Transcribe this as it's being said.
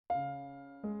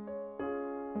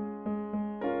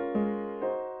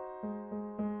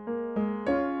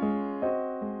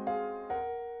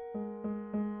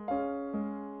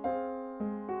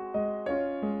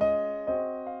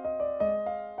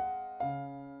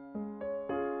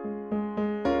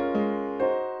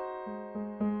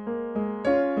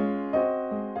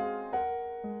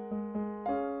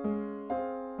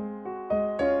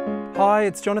Hi,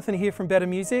 it's Jonathan here from Better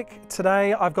Music.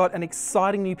 Today I've got an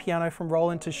exciting new piano from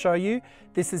Roland to show you.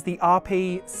 This is the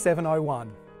RP-701.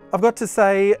 I've got to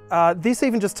say, this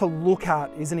even just to look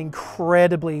at is an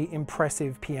incredibly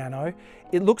impressive piano.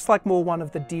 It looks like more one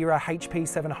of the dearer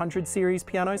HP-700 series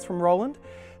pianos from Roland.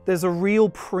 There's a real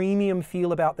premium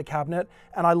feel about the cabinet,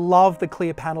 and I love the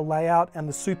clear panel layout and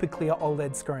the super clear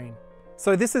OLED screen.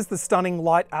 So this is the stunning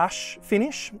light ash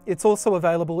finish. It's also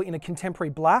available in a contemporary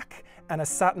black and a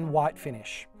satin white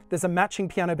finish. There's a matching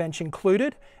piano bench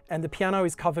included, and the piano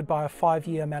is covered by a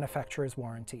 5-year manufacturer's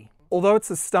warranty. Although it's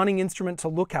a stunning instrument to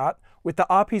look at, with the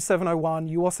RP701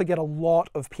 you also get a lot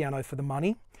of piano for the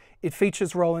money. It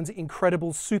features Roland's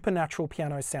incredible supernatural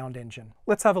piano sound engine.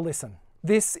 Let's have a listen.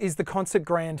 This is the Concert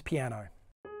Grand piano.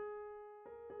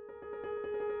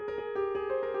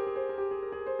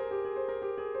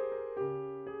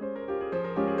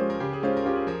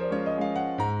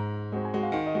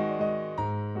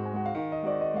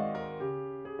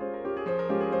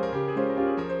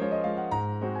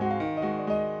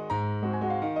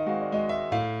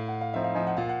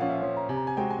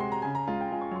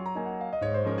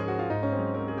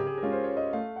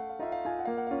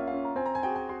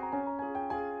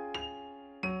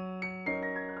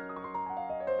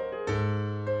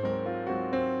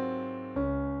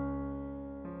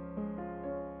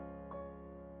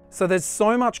 So there's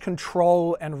so much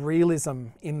control and realism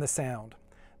in the sound.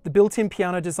 The built-in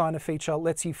piano designer feature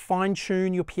lets you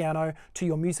fine-tune your piano to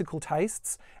your musical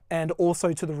tastes and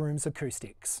also to the room's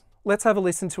acoustics. Let's have a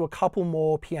listen to a couple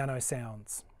more piano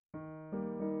sounds.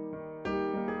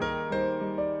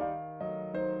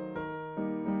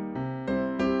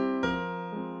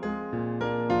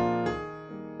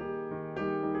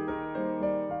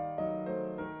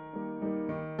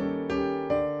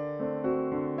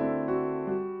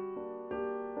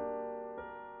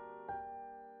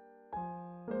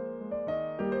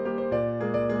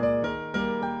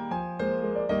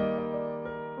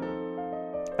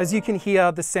 As you can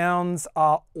hear, the sounds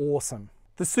are awesome.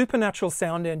 The supernatural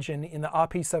sound engine in the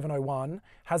RP701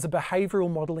 has a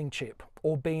behavioural modelling chip,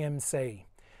 or BMC.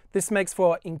 This makes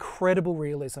for incredible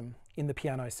realism in the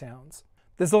piano sounds.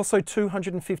 There's also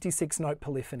 256 note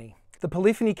polyphony. The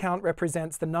polyphony count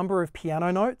represents the number of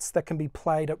piano notes that can be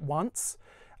played at once.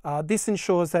 This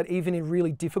ensures that even in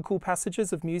really difficult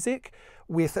passages of music,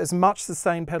 with as much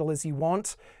sustain pedal as you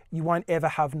won't ever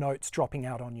have notes dropping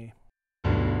out on you.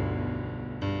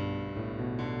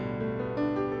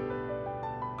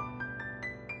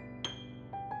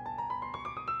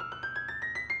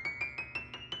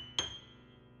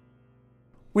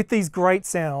 With these great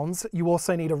sounds, you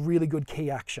also need a really good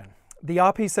key action. The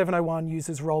RP701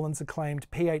 uses Roland's acclaimed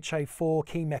PHA-4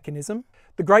 key mechanism.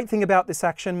 The great thing about this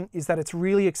action is that it's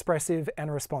really expressive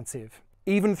and responsive.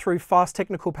 Even through fast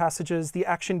technical passages, the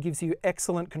action gives you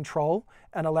excellent control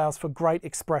and allows for great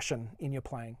expression in your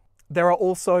playing. There are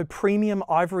also premium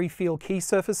ivory feel key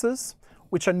surfaces,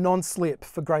 which are non-slip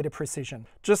for greater precision.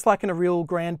 Just like in a real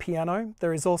grand piano,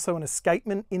 there is also an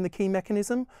escapement in the key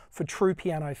mechanism for true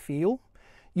piano feel.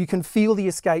 You can feel the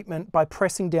escapement by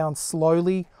pressing down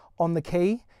slowly on the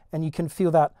key, and you can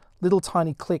feel that little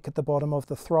tiny click at the bottom of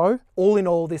the throw. All in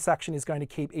all, this action is going to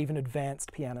keep even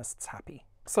advanced pianists happy.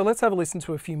 So let's have a listen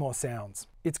to a few more sounds.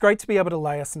 It's great to be able to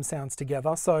layer some sounds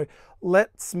together, so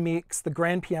let's mix the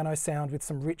grand piano sound with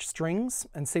some rich strings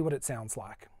and see what it sounds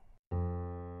like.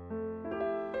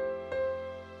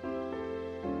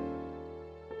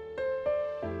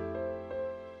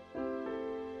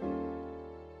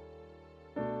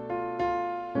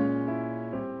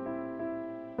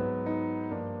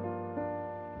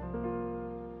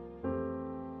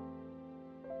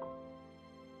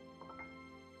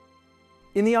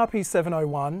 In the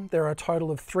RP701, there are a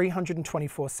total of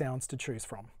 324 sounds to choose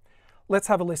from. Let's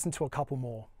have a listen to a couple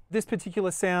more. This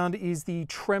particular sound is the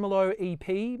Tremolo EP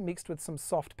mixed with some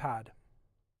soft pad.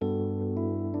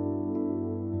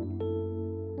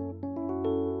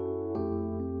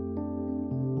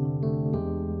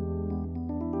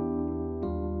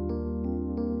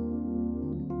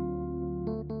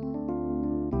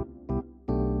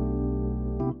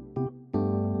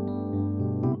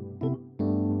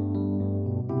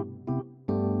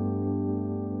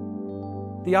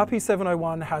 The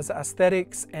RP701 has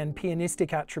aesthetics and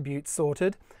pianistic attributes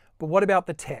sorted, but what about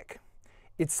the tech?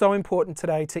 It's so important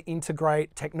today to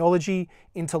integrate technology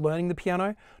into learning the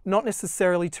piano, not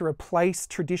necessarily to replace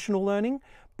traditional learning,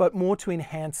 but more to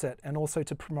enhance it and also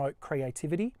to promote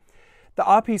creativity. The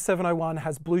RP701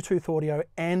 has Bluetooth audio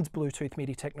and Bluetooth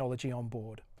MIDI technology on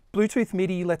board. Bluetooth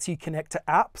MIDI lets you connect to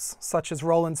apps, such as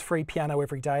Roland's free Piano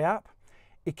Everyday app.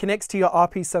 It connects to your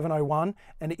RP701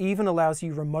 and it even allows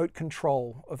you remote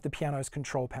control of the piano's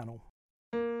control panel.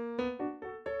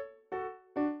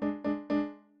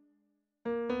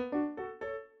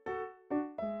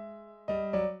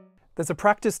 There's a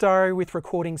practice diary with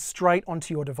recordings straight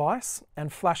onto your device and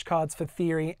flashcards for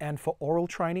theory and for oral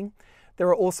training. There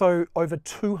are also over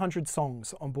 200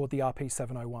 songs on board the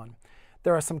RP701.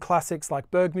 There are some classics like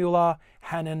Bergmuller,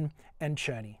 Hannon and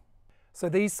Czerny. So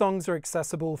these songs are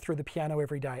accessible through the Piano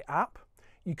Everyday app.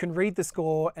 You can read the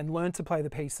score and learn to play the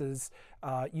pieces.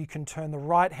 You can turn the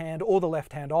right hand or the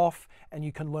left hand off and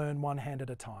you can learn one hand at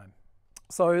a time.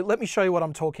 So let me show you what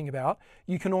I'm talking about.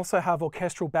 You can also have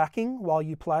orchestral backing while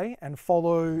you play and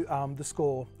follow the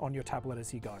score on your tablet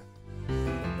as you go.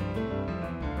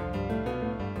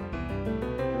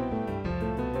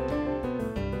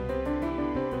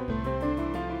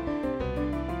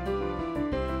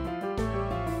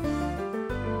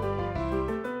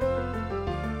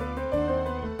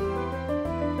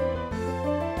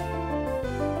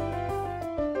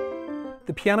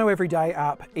 The Piano Everyday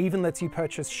app even lets you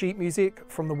purchase sheet music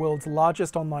from the world's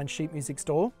largest online sheet music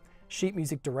store, Sheet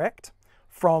Music Direct,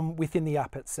 from within the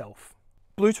app itself.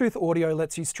 Bluetooth audio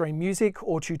lets you stream music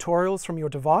or tutorials from your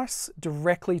device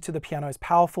directly to the piano's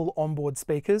powerful onboard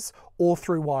speakers or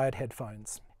through wired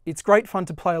headphones. It's great fun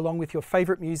to play along with your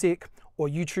favorite music or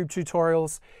YouTube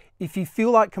tutorials. If you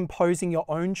feel like composing your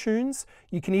own tunes,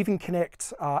 you can even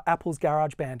connect Apple's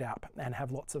GarageBand app and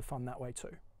have lots of fun that way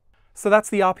too. So that's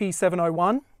the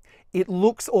RP701. It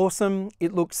looks awesome,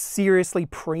 it looks seriously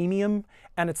premium,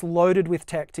 and it's loaded with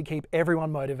tech to keep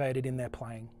everyone motivated in their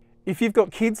playing. If you've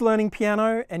got kids learning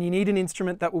piano and you need an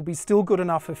instrument that will be still good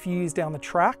enough a few years down the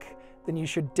track, then you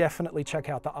should definitely check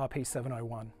out the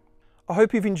RP701. I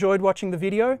hope you've enjoyed watching the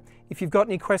video. If you've got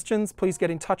any questions, please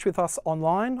get in touch with us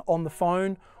online, on the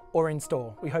phone, or in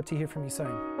store. We hope to hear from you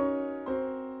soon.